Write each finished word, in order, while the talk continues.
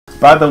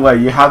By the way,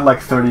 you had like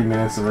 30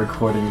 minutes of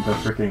recording the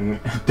freaking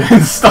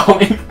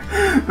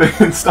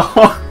the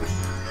install.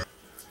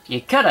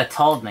 You could have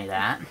told me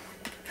that.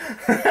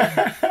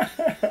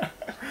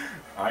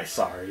 I'm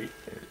sorry.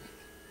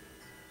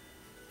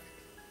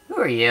 Who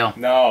are you?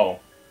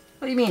 No.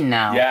 What do you mean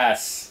no?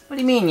 Yes. What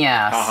do you mean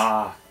yes?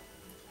 Haha.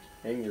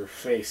 In your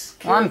face,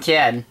 kid. Well, I'm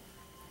kid.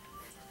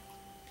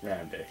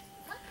 Randy.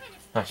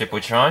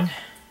 Butron.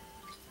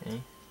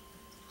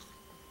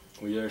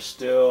 We are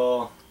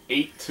still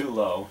 8 too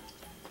low.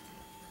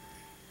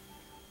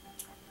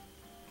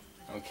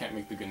 I can't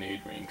make the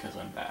grenade ring because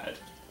I'm bad.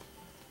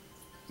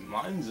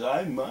 Mine's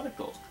eye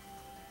monocle.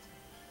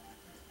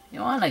 You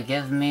want to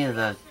give me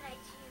the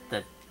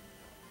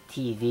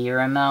TV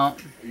remote?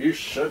 You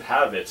should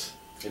have it.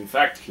 In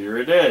fact, here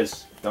it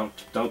is.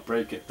 Don't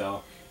break it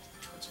though.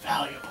 It's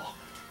valuable.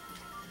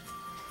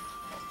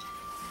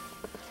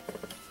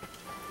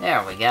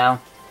 There we go.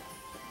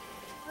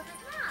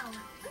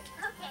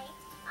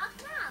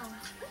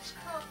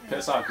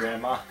 Piss off,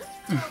 Grandma.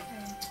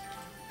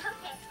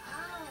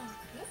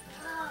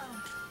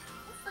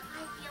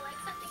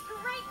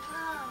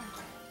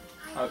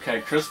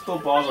 Okay, crystal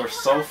balls are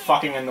so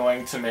fucking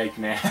annoying to make,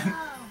 man.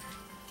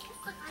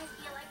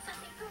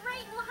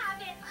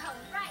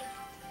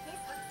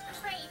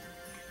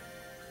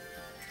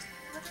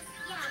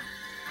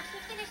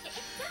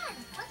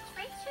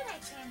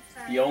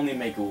 You only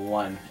make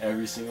one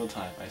every single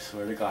time, I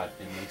swear to God.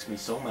 It makes me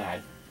so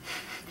mad.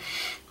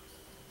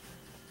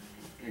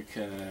 You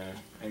can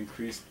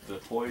increase the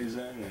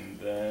poison and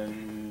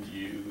then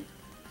you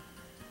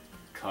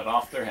cut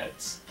off their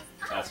heads.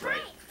 That's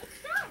right.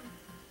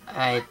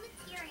 I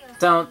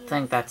don't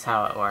think that's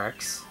how it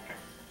works.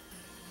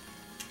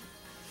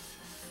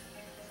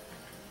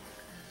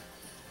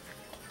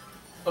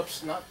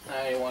 Oops, not.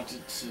 I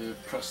wanted to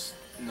press.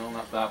 No,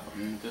 not that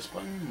button. This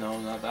button? No,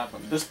 not that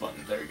button. This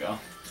button. There you go.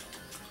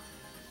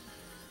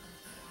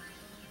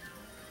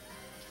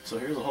 So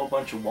here's a whole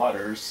bunch of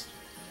waters.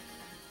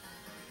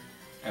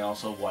 And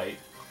also white.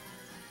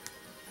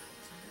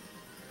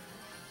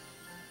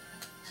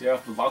 So you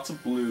have lots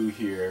of blue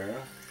here.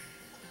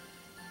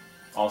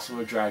 Also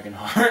a dragon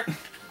heart.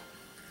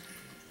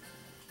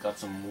 Got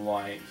some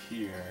white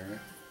here.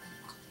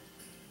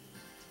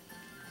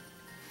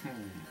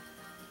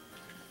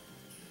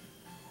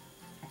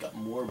 Got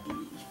more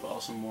blues, but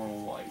also more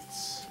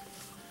whites.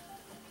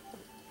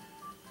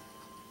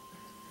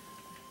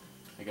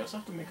 I guess I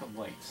have to make a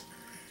light.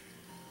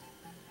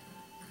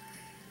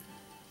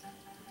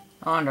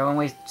 I wonder when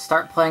we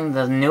start playing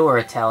the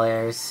newer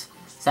Ateliers,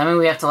 does that mean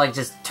we have to like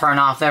just turn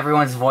off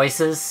everyone's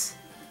voices?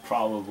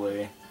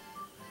 Probably.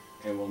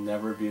 It will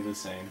never be the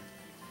same.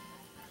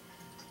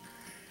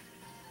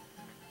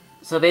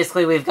 So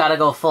basically we've got to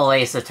go full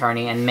Ace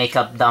Attorney and make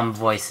up dumb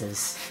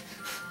voices.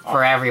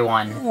 For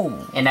everyone.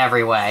 Ooh. In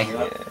every way.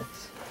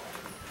 Yes.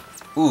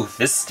 Ooh,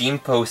 this Steam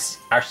post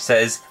actually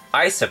says,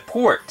 I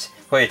support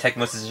Koei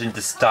Tecmo's decision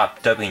to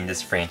stop dubbing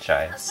this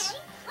franchise.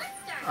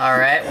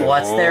 Alright,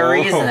 what's their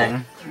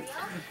reasoning?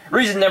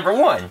 Reason number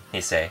one,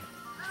 they say.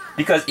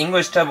 Because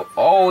English dub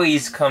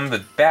always comes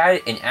with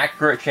bad and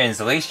accurate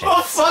translations.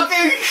 Oh,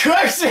 fucking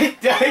course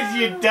it does,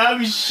 you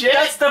dumb shit!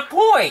 That's the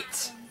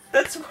point!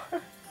 That's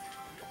what...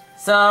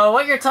 So,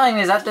 what you're telling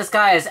me is that this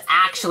guy is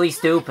actually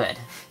stupid.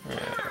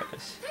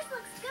 Yes.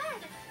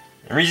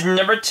 Reason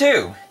number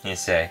two, you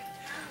say.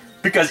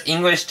 Because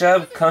English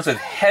dub comes with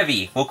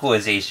heavy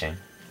vocalization.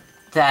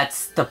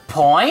 That's the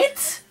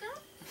point?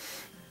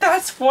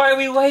 That's why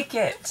we like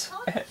it.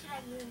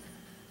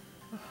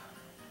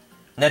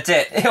 That's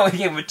it. It only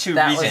gave it two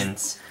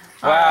reasons.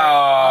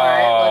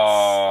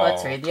 Wow. Alright,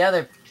 let's read the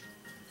other.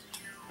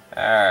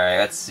 Alright,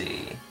 let's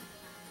see.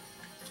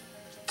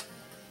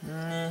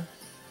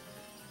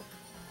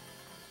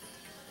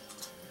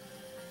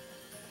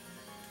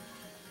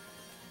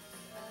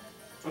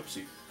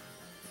 Oopsie.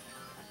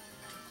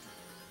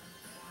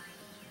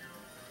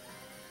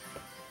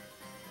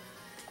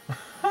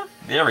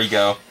 There we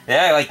go.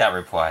 Yeah, I like that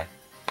reply.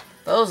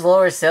 Those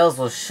lower sales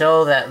will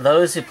show that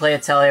those who play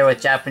Atelier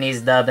with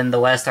Japanese dub in the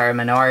West are a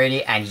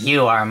minority, and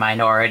you are a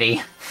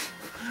minority.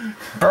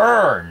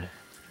 Burn!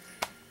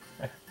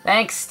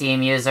 Thanks,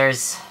 Steam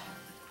users.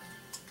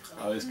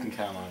 I always can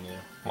count on you.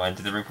 Want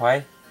to the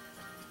reply?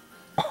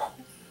 Oh,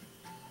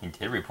 he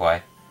did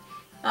reply.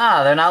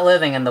 Ah, they're not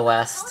living in the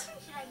West.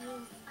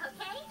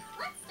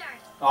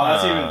 Oh,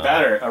 that's even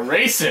better. A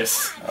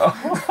racist!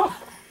 Oh.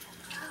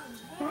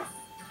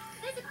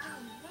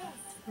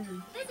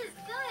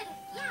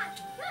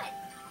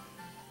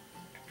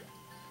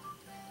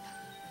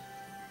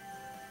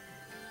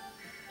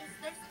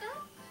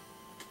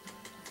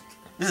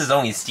 This is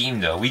only Steam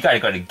though. We gotta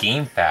go to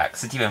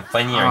GameFAQs. It's even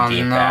funnier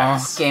in GameFAQs.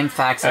 No.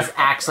 GameFAQs is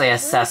actually a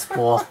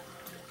cesspool.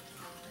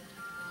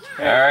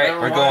 Hey, Alright,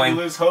 we're going.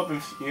 Lose hope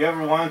if you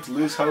ever wanted to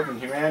lose hope in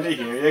humanity,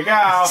 here you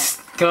go!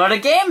 Go to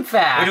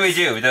GameFAQs! What do we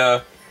do?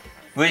 The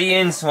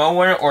Lydian small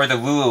one or the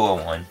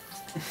Lulu one?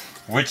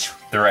 Which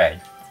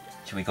thread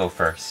should we go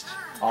first?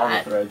 All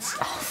the threads.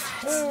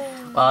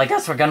 Well, I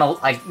guess we're gonna,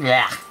 like,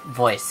 yeah,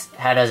 voice.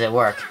 How does it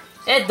work?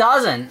 It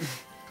doesn't!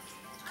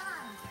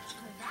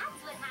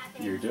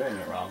 You're doing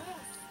it wrong.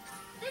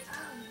 This is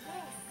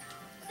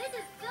good. Is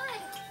this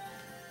good?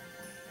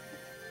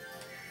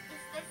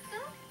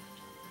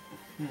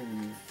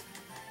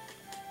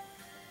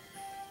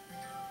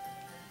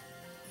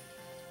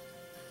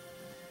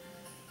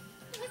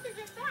 This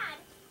isn't bad.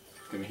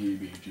 Gonna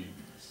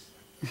heebie-jeebies.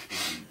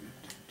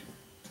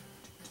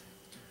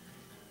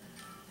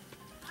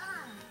 So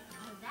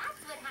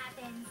that's what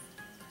happens.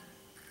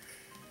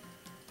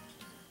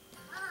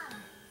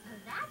 So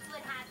that's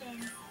what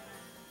happens.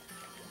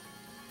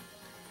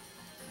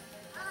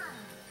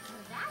 So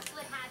that's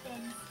what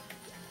happens.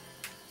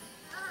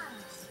 So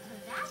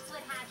that's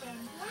what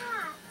happens.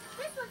 Yeah,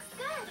 this looks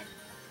good.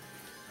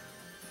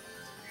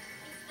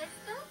 Is this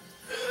good?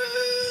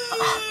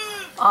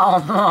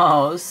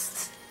 Almost.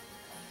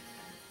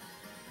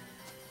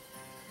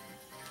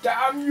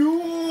 Damn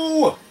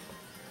you!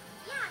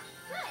 Yeah,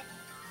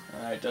 good.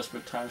 Alright,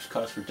 desperate times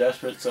calls for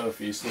desperate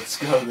Sophies. Let's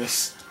go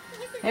this.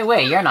 Hey,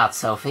 wait, you're not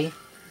Sophie.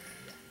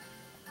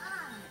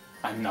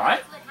 I'm not?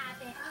 That's what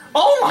happened.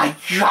 Oh my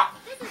god!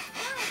 This is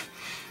good.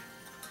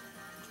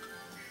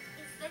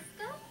 Is this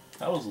good?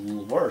 That was a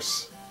little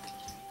worse.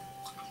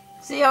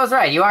 See, I was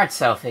right, you aren't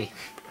Sophie.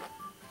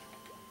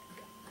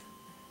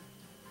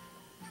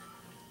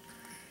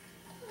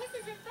 This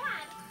isn't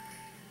bad.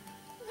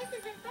 This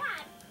isn't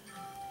bad.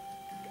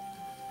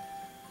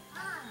 So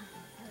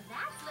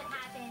that's what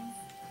happens.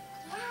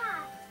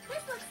 Yeah,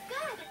 this looks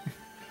good.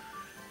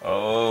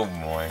 Oh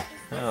boy.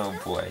 Oh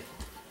boy.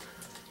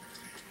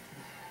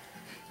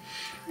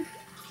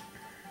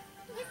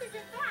 This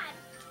isn't bad.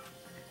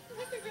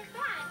 This isn't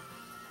bad.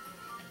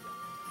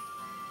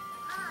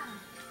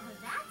 So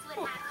that's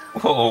what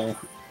happens. Whoa.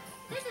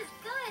 This is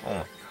good.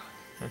 Oh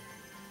my Is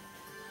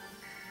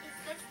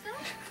this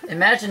good?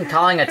 Imagine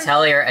calling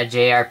Atelier a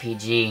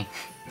JRPG.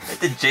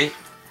 It's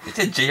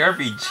a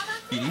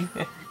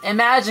JRPG.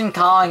 Imagine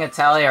calling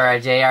Atelier a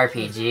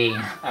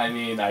JRPG. I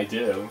mean, I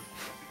do.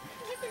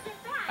 This isn't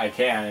bad. I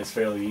can, it's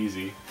fairly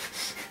easy.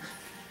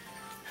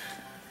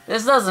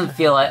 This doesn't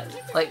feel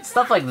like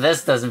stuff like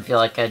this doesn't feel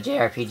like a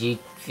JRPG.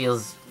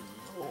 Feels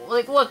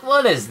like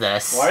what is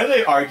this? Why are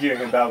they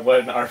arguing about what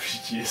an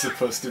RPG is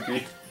supposed to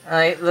be?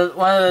 Like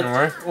one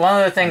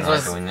of the things I'm not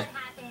was doing it.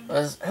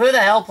 who the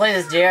hell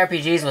plays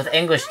JRPGs with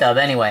English dub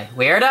anyway?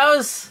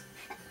 Weirdos?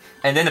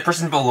 And then the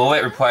person below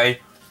it replied,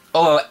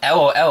 "Oh,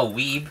 LOL,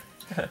 weeb."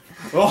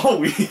 Oh,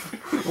 we.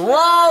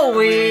 Whoa,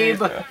 weeb!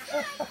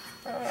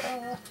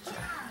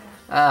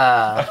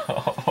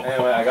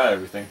 Anyway, I got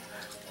everything. Is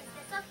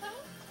this okay?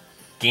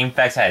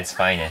 GameFAQs at its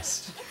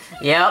finest.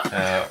 Yep.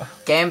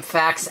 Game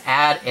facts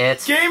at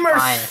its Gamers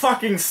finest.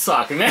 fucking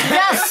suck, man.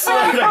 Yes!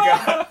 Oh my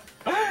god.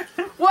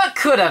 What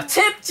could have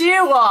tipped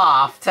you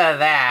off to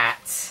that?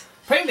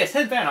 Putting this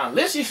headband on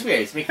lifts your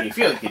spirits, making you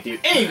feel like you can do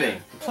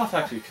anything. The plot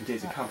actually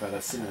contains a compound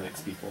that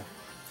simulates people.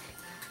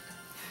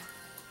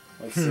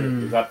 Let's see.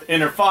 We got the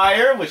inner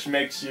fire, which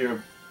makes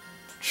you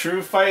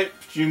fight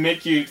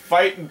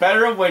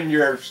better when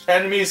your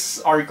enemies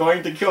are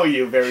going to kill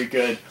you. Very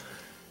good.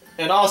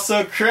 And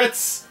also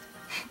crits.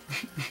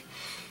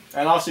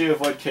 And also you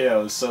avoid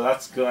KOs, so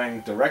that's going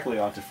directly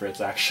onto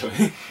Fritz,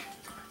 actually.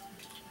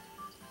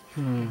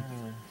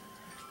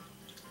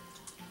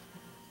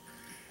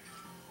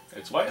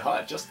 It's white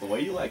hot, just the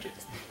way you like it.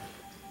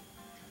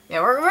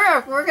 Yeah,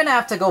 we're gonna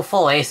have to go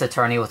full Ace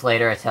Attorney with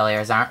later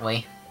Ateliers, aren't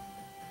we?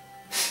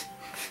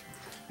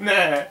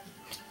 Nah.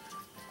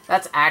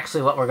 That's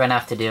actually what we're gonna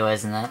have to do,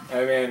 isn't it?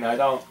 I mean, I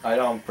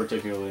don't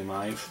particularly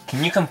mind.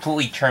 Can you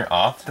completely turn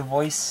off the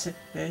voices?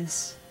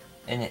 I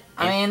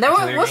mean,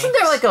 wasn't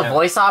there like a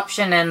voice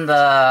option in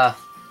the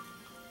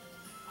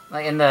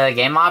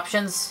game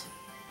options?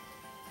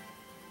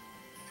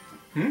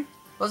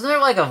 Wasn't there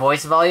like a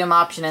voice volume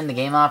option in the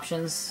game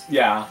options?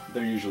 Yeah,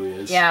 there usually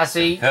is. Yeah, so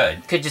you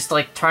could just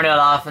like turn it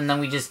off and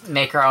then we just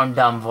make our own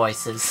dumb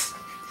voices.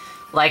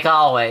 Like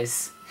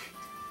always.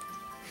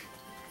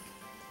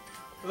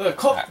 The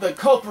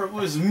culprit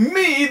was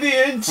me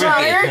the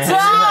Entire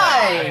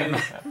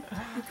time!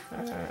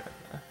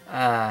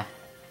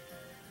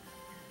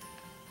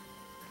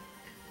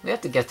 We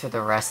have to get through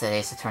the rest of the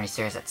Ace Attorney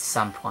series at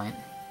some point.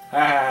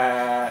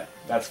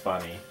 That's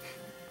funny.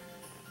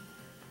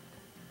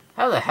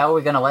 How the hell are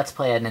we gonna let's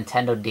play a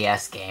Nintendo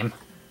DS game?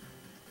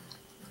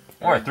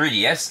 Or a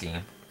 3DS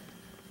game.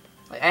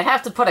 Like, I'd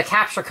have to put a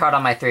capture card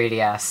on my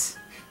 3DS.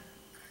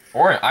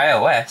 Or an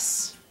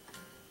iOS.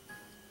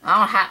 I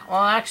don't have.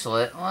 Well,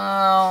 actually,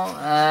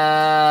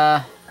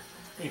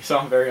 You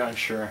sound very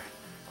unsure.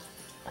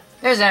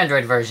 there's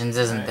Android versions,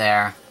 isn't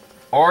there?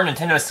 Or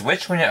Nintendo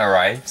Switch when it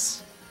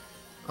arrives.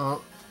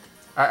 Well,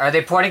 are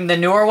they porting the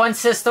newer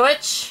ones to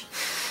Switch?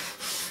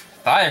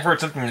 I heard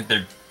something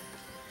that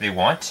they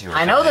want to.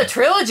 I know the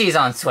trilogy's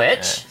on Switch,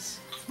 Yes.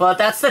 but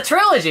that's the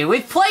trilogy.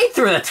 We've played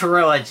through the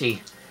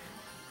trilogy.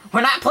 We're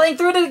not playing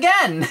through it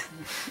again.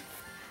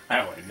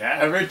 And we're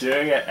never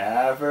doing it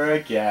ever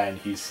again,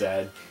 he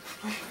said.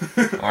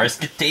 Or let's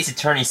get Ace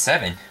Attorney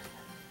 7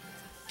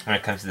 when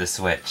it comes to the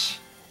Switch.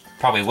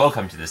 Probably will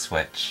come to the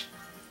Switch.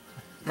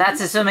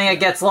 That's assuming it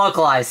gets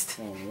localized.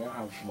 Oh, we don't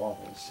have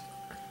waffles.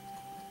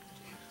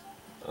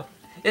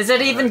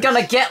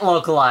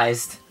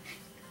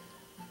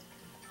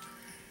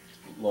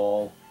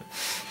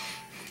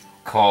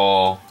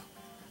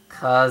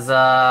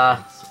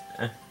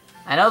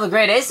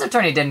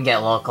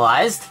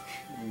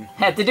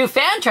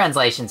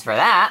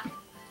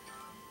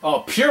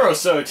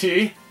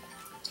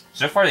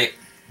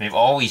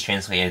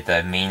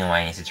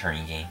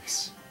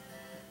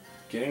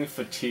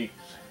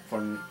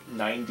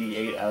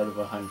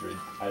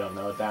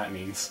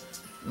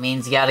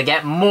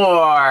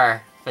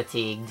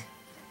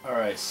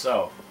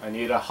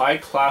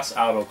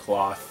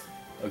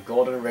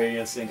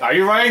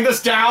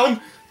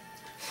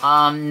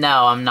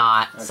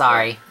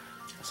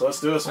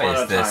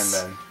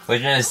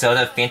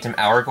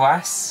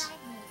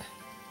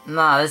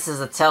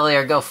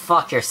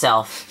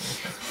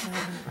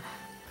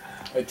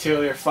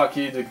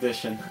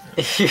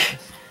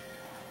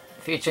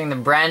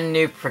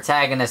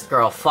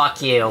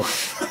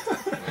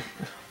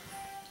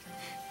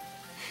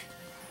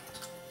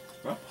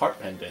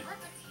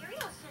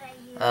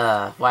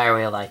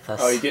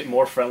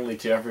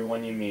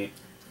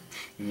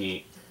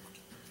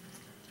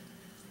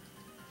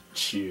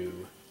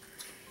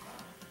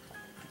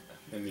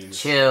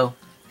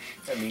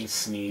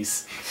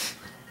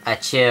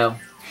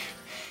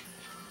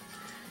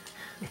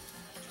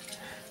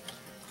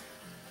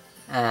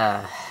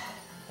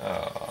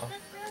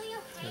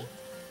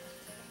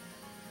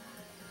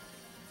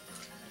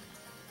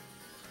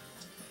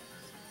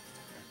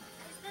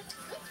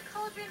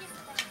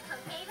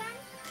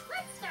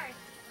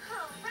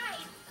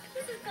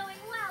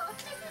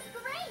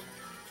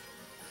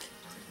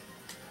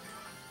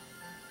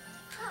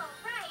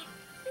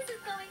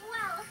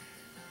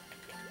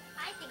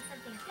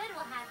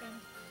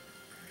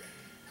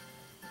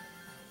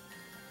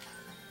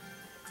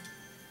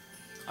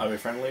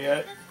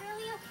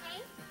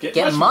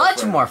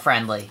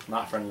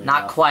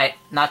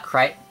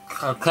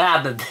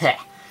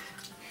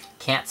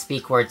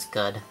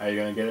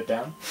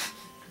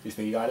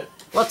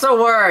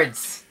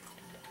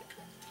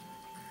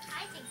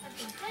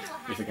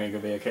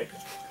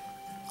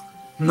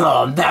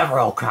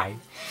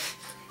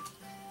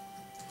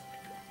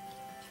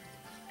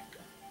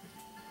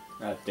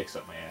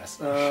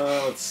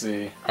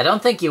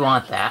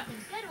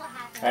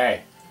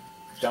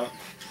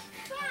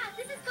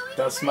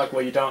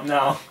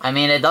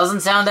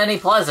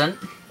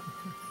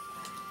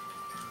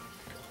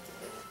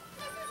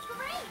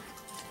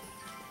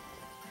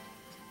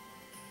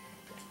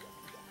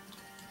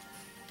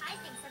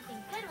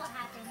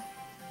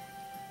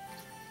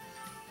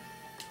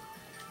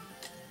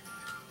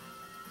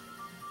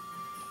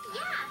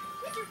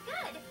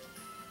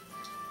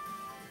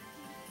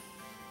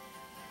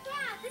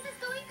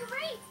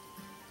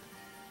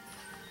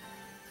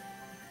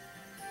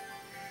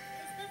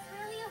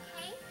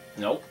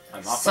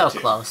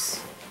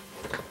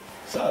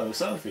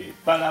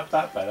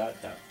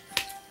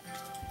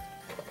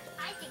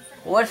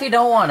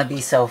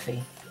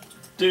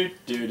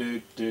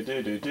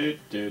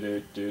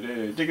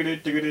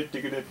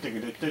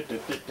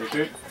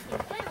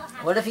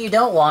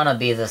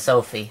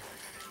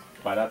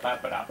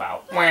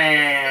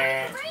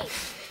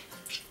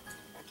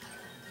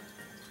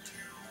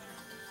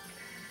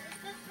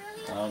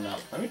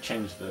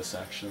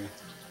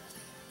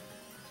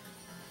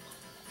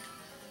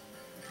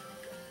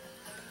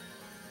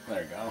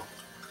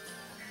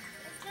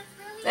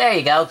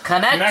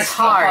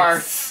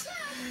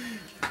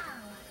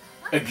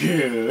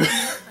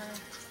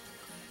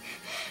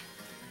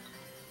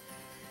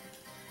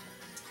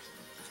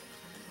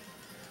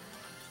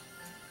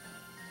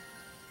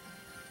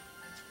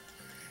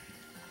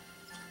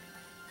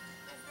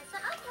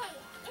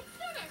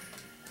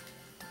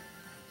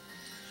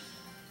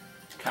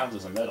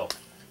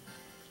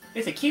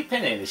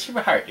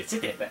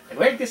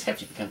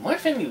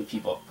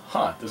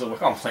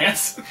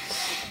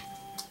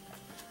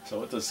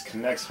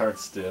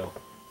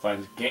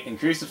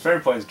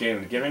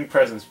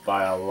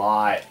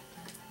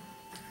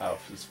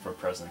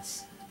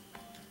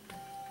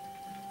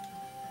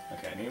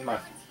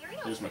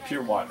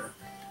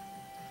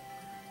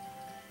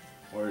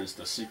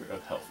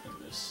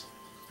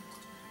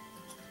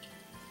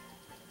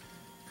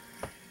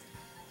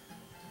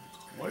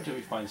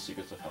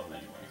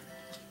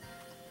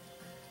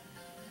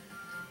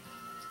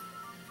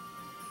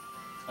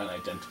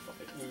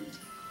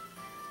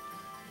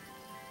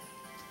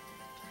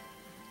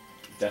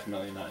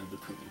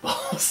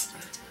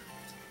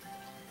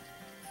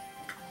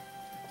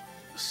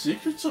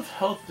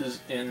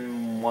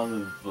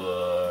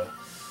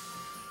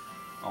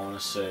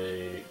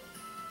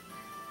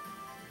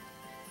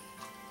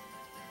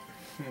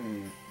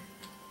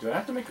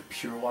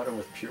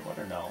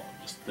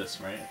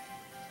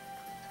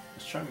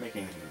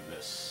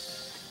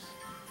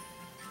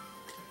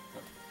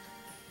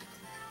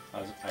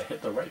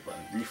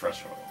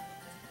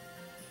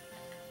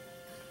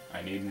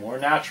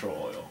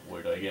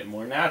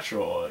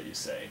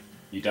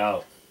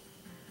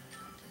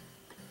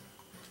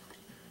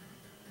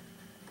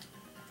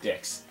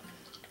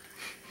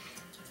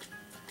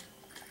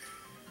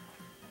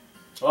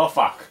 Well,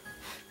 fuck.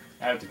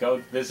 I have to go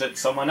visit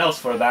someone else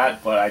for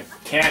that, but I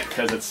can't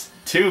because it's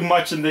too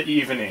much in the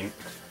evening.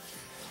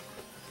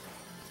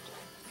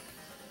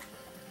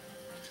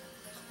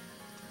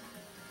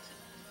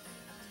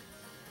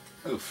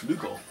 Oh,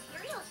 Flugel. What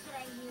material should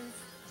I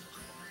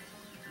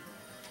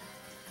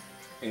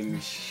use?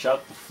 And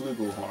shout the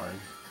Flugelhorn.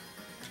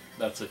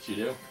 That's what you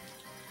do.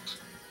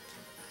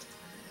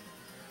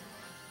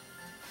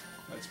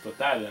 Let's put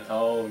that in.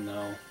 Oh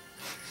no.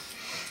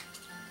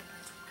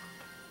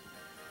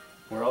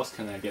 Where else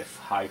can I get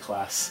high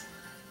class?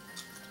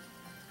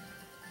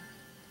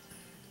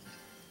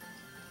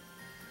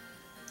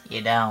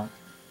 You don't.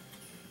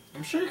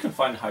 I'm sure you can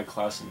find high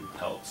class in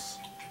pelts.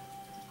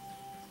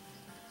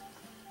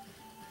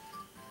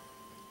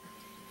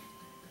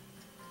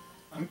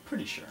 I'm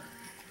pretty sure.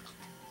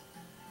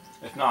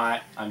 If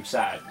not, I'm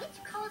sad.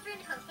 Which cauldron?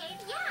 Okay,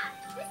 yeah,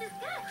 this is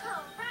good.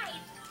 Oh, right.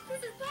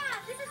 This is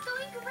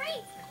going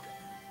great.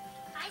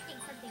 I think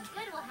something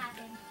good will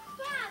happen.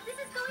 Yeah, this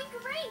is going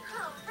great.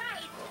 Oh,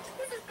 right.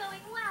 This is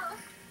going well.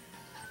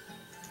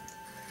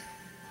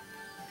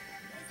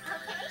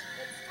 Okay,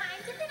 it's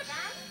time to finish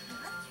that.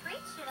 What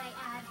trait should I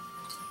add?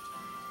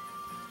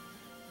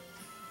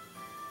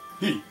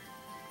 He.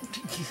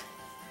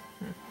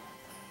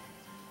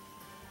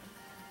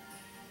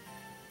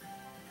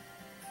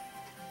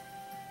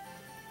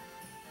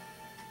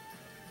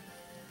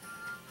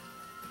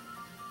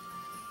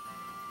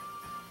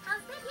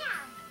 How's that? Yeah,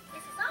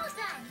 this is all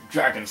done.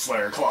 Dragon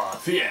Slayer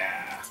cloth, yeah!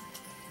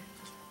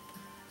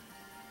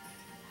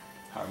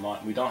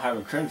 We don't have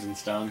a Crimson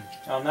Stone.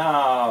 Oh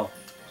no!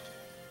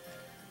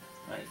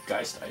 Alright,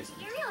 Geisteisen.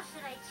 Material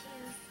should I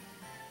choose?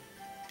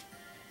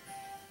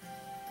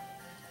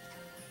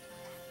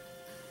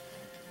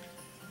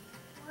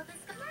 Will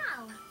this come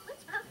out?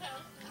 Which? Okay.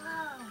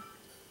 Whoa.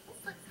 This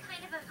looks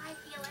kind of I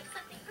feel like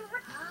something.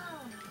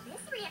 Oh,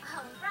 this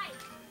Oh, right.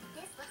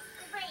 This looks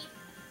great.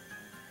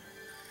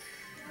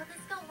 Will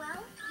this go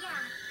well? Yeah.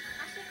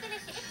 I should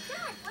finish it. It's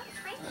done. What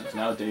trait should It's I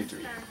now day use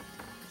 3. first?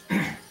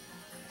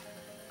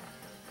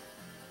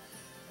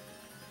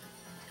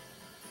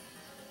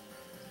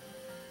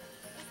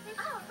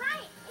 Oh,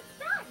 right. It's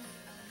done.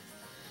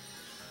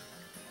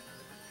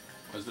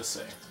 What does this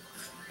say?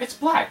 It's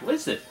black. What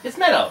is it? It's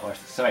metal, or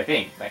so I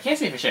think. But I can't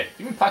say for sure.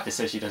 Even Pakta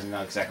says she doesn't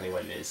know exactly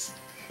what it is.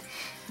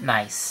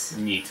 Nice.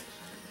 Neat.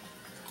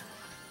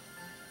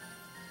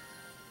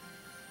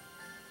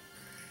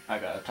 I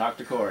gotta talk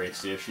to Corey,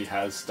 see if she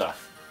has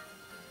stuff.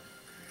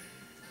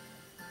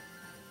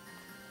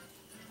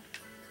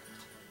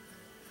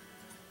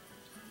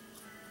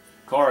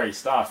 Corey,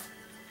 stuff.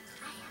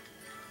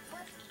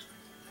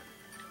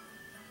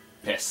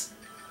 Piss.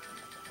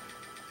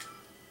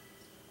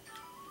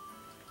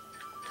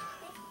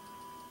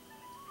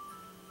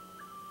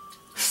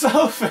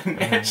 So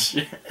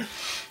financial.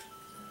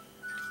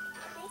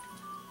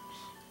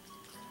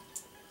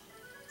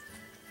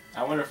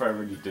 I wonder if I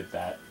already did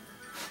that.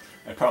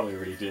 I probably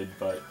already did,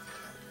 but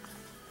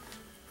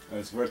it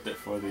was worth it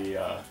for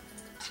the,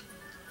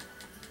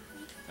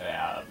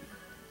 yeah,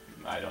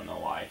 I don't know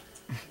why.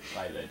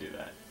 Why did I do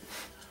that?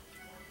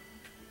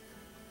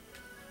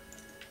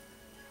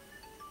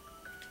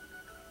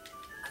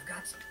 I've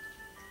got some.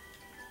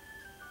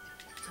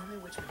 Tell me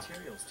which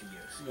materials to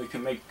use. We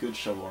can make good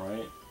shovel,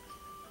 right?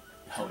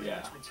 Tell Hell me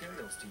yeah. Which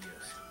materials to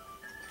use.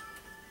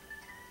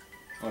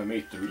 Oh, I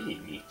made 3,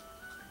 neat.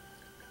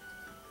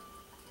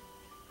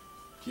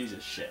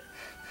 Jesus shit.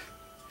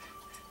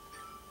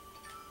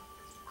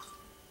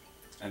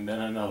 And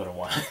then another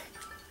one.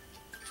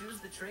 Choose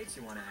the traits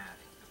you want to add.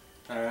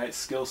 Alright,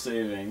 skill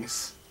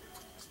savings.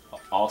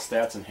 All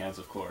stats and hands,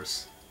 of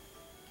course.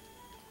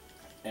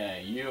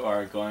 And you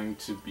are going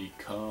to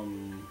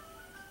become...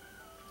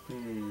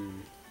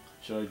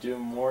 Should I do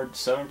more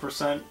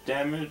 7%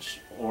 damage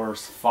or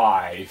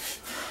 5?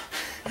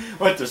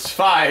 What does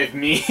 5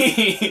 mean?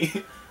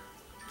 Is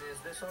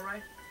this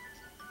alright?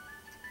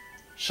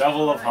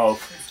 Shovel of Hope.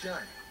 It's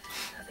done.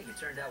 I think it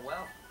turned out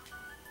well.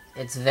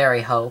 It's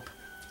very hope.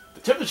 The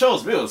tip of the shovel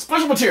is made with a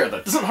special material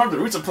that doesn't harm the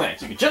roots of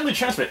plants. You can gently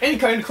transport any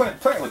kind of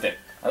plant with it.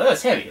 Although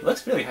it's heavy, it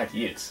looks really hard to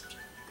use.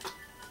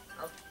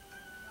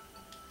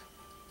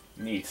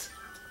 Neat.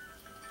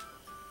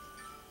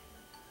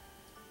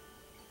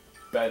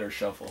 Better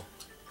shovel.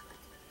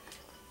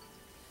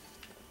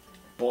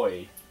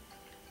 Boy.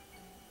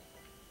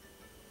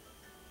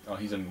 Oh,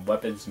 he's a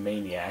weapons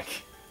maniac.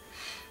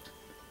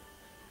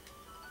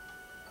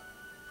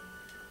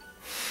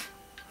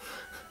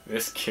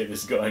 This kid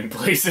is going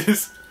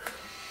places.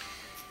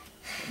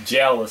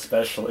 Jail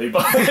especially,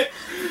 but...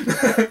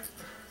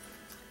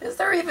 Is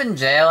there even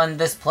jail in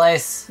this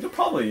place? There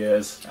probably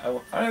is.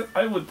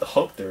 I would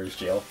hope there is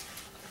jail.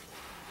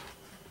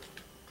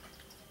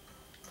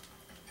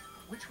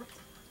 Which one?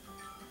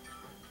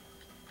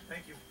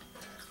 Thank you.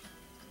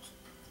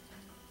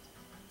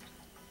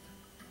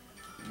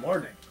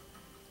 More...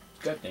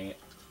 God dang it.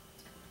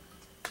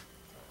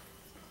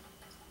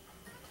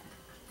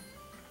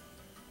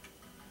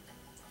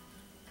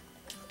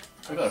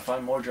 I gotta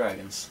find more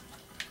dragons.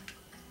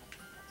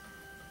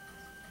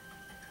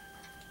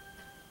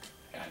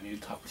 I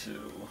need to talk to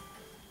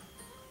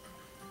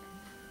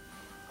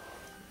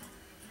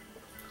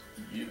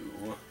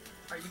you.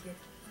 Are you getting?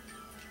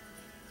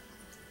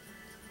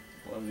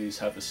 One of these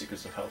have the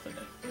secrets of health in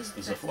it. This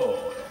is a flow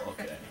oil.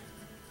 Okay.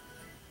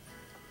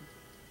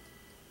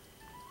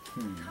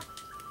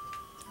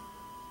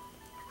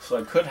 So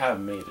I could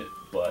have made it,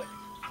 but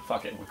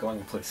fuck it, we're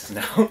going places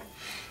now. Got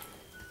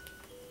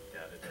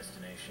a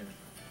destination.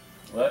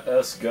 Let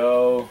us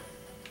go.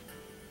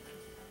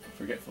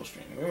 Forgetful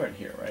Stream. We weren't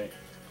here, right?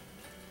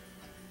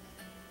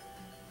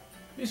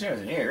 These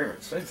areas are near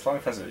rivers. It's long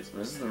facilities.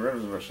 This is the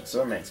river's version.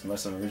 So remains.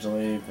 Must have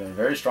originally been a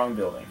very strong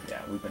building.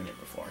 Yeah, we've been here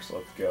before. So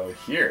let's go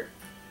here.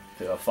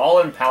 To the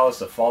fallen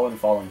palace of fallen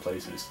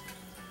places.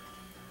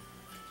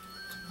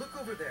 Look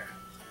over there.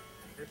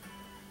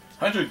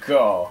 100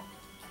 call.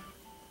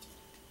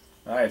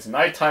 Alright, it's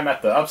nighttime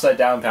at the upside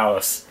down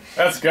palace.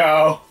 Let's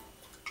go!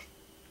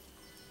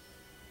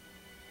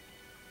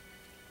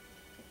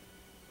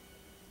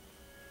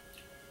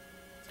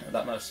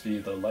 That must be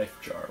the life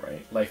jar,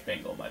 right? Life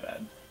bangle, my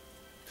bad.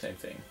 Same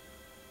thing.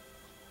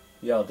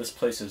 Yo, this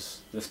place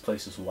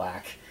is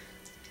whack.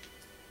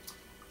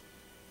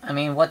 I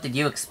mean, what did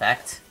you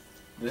expect?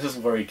 This is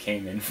where he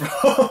came in from.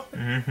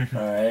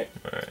 Alright.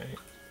 Alright.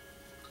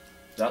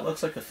 That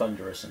looks like a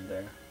Thunderous in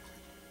there.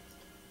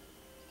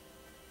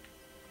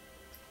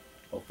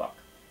 Oh fuck.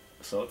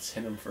 So let's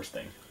hit him first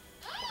thing.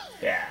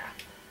 Yeah.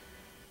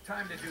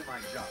 Time to do my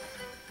job.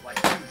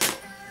 Like you.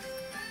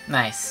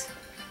 Nice.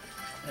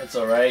 That's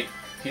alright.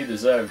 He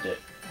deserved it.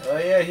 Oh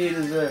yeah, he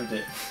deserved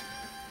it.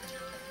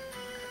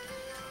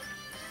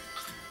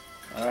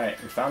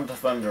 Alright, we found the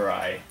Thunder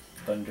Eye.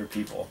 Thunder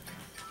people.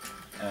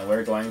 And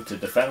we're going to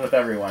defend with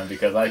everyone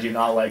because I do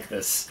not like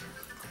this.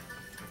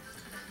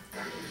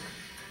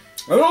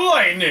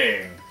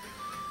 Lightning!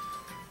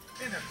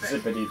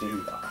 Zippity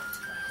doo dah. I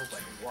hope I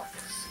can walk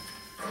this.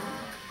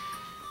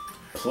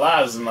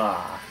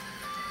 Plasma!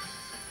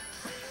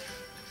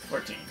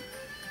 14.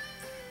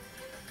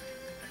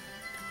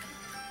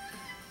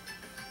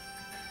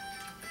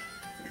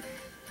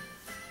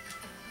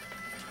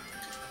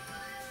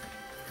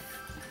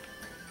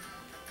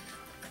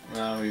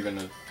 No, we're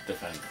gonna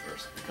defend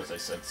first because I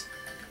said,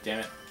 damn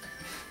it.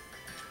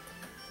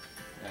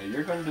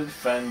 You're going to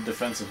defend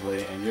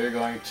defensively, and you're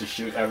going to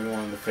shoot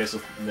everyone in the face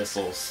with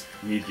missiles,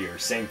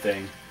 meteors, same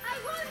thing. I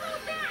won't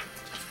hold back.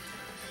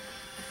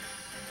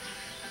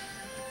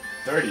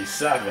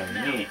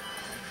 37, neat.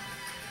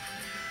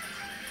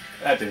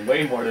 That did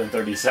way more than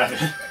 37.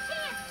 This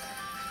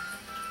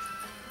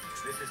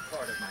is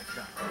part of my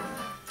job.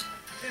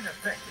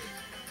 Ineffective.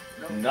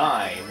 No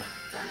 9.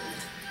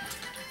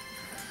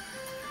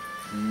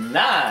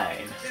 9!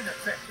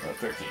 Ineffective. Oh,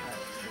 13.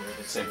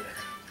 Same thing.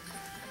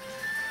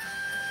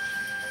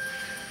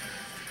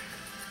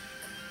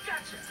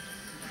 Gotcha.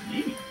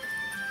 Yeet.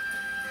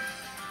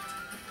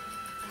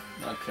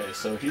 Okay,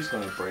 so he's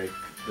going to break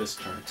this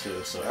turn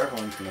too, so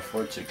everyone can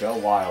afford to go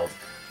wild.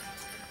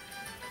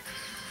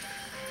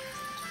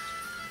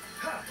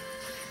 Ha.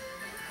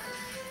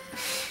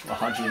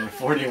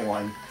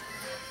 141.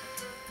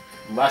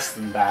 Less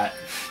than that.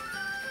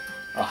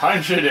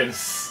 100 and...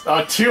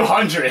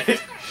 200!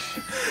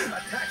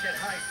 Attack at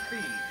high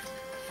speed.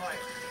 Fire.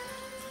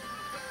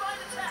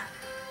 Combined attack.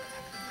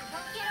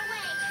 Won't get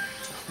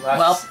away.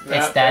 Well, it's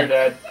they're dead.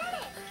 dead.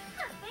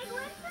 Big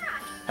win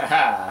for us.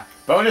 Haha.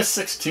 Bonus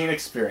 16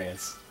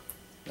 experience.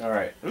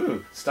 Alright.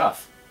 Ooh,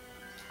 stuff.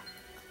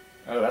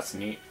 Oh, that's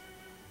neat.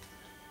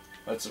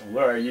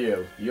 Where are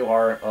you? You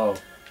are... Oh.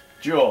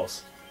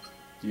 Jewels.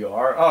 You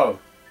are... Oh.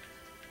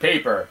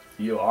 Paper.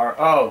 You are...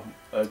 Oh.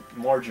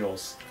 More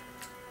jewels.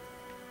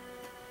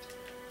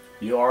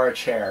 You are a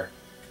chair.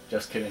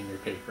 Just kidding, you're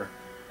paper.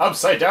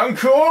 Upside down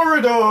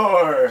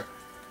corridor!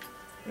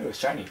 Ooh, it's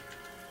shiny.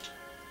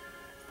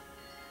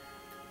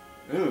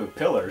 Ooh,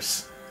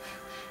 pillars.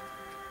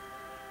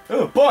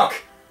 Ooh, book!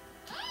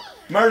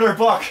 Murder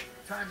book!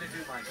 Time to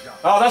do my job.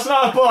 Oh, that's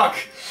not a book!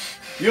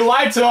 You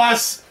lied to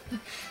us!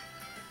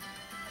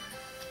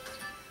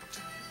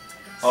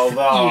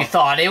 Although... You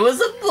thought it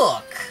was a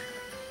book.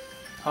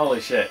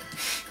 Holy shit.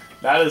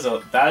 That is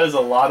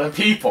a lot of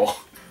people.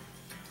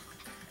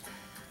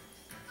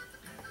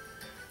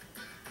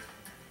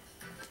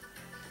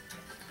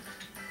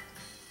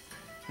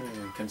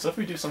 Can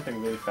Sophie do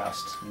something really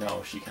fast?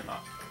 No, she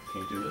cannot.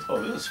 Can you do this?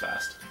 Oh, this is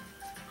fast.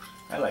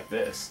 I like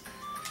this.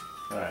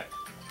 Alright.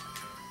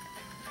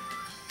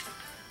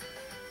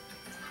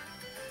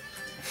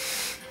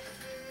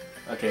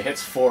 Okay,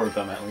 hits 4 of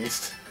them at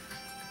least.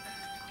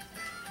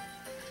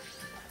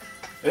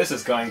 This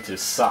is going to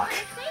suck.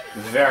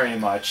 Very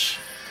much.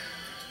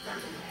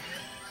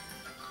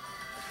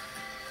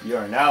 You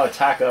are now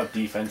attack up,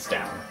 defense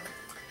down.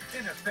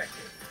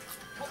 Ineffective.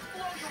 I'll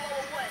blow you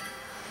all away.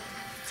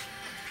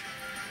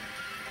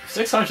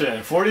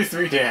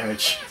 643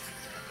 damage.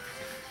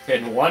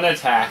 In one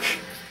attack.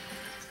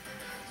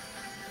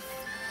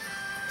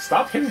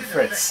 Stop hitting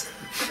Fritz.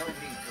 No need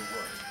to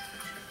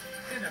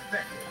worry.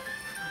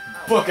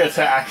 Ineffective. Book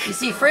attack. You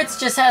see, Fritz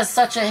just has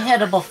such a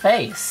hittable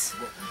face.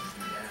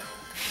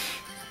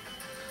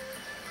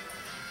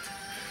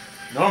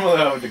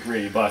 Normally I would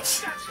agree,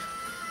 but...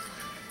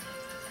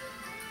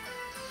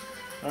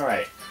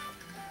 Alright.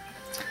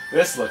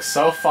 This looks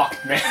so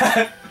fucked, man.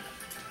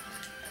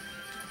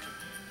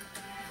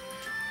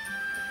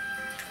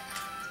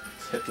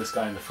 Let's hit this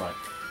guy in the front.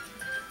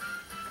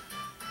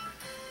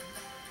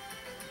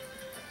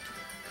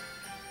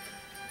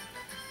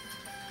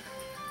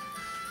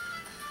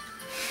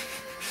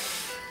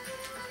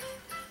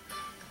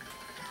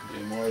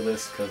 Do more of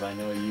this because I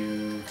know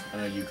you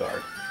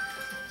guard.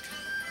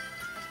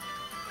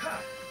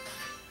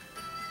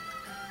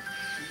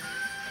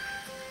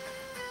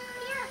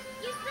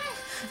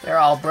 They're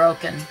all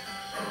broken.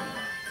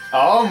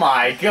 Oh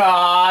my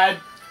god!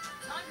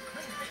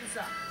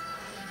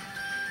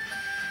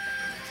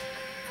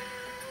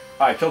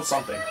 Oh, I killed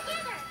something.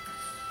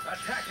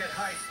 Attack at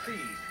high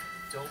speed.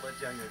 Don't let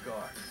down your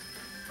guard.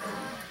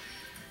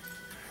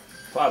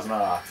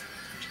 Plasma.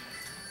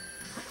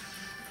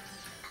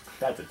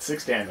 That did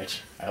 6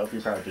 damage. I hope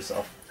you're proud of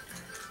yourself.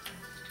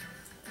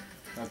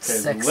 Okay,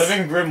 6. The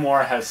Living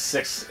Grimoire has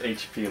 6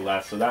 HP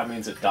left, so that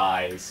means it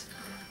dies.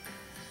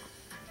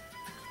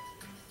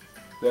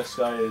 This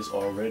guy is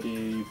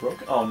already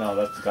broken. Oh no,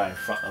 that's the guy in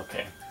front.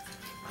 Okay.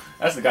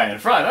 That's the guy in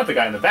front, not the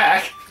guy in the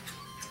back.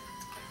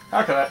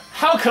 How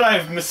could I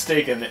have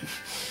mistaken it?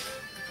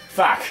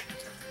 Fuck.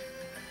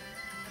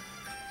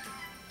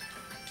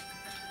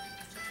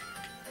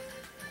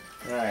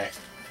 Alright.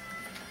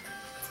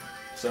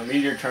 So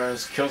Meteor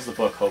turns, kills the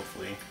book,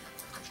 hopefully.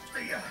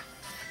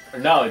 Or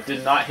no, it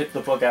did not hit the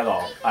book at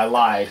all. I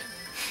lied.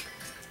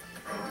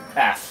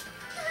 F.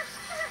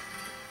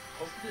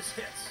 Hope this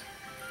hits.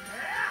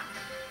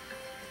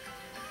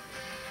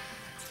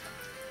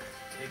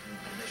 Taking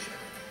permission.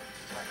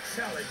 I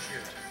challenge you.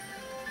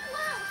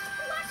 Whoa!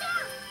 Watch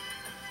out!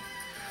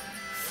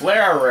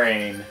 Flare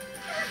Rain.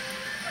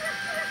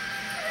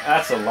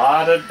 That's a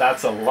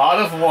lot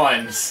of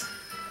ones.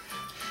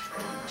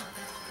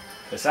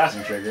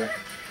 Assassin Trigger.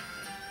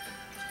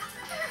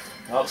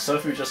 Well,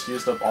 Sophie just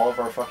used up all of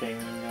our fucking,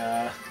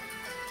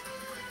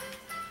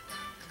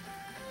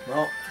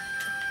 well...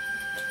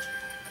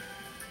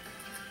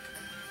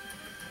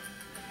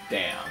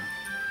 Damn.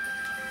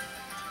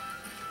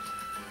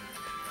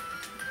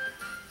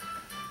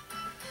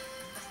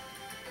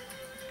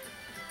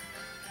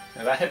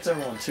 Now that hits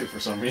everyone too for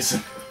some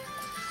reason.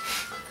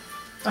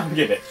 I don't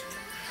get it.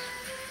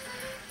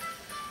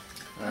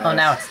 Oh,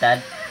 now it's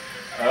dead.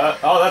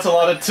 Oh, that's a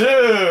lot of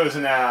 2s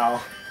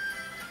now!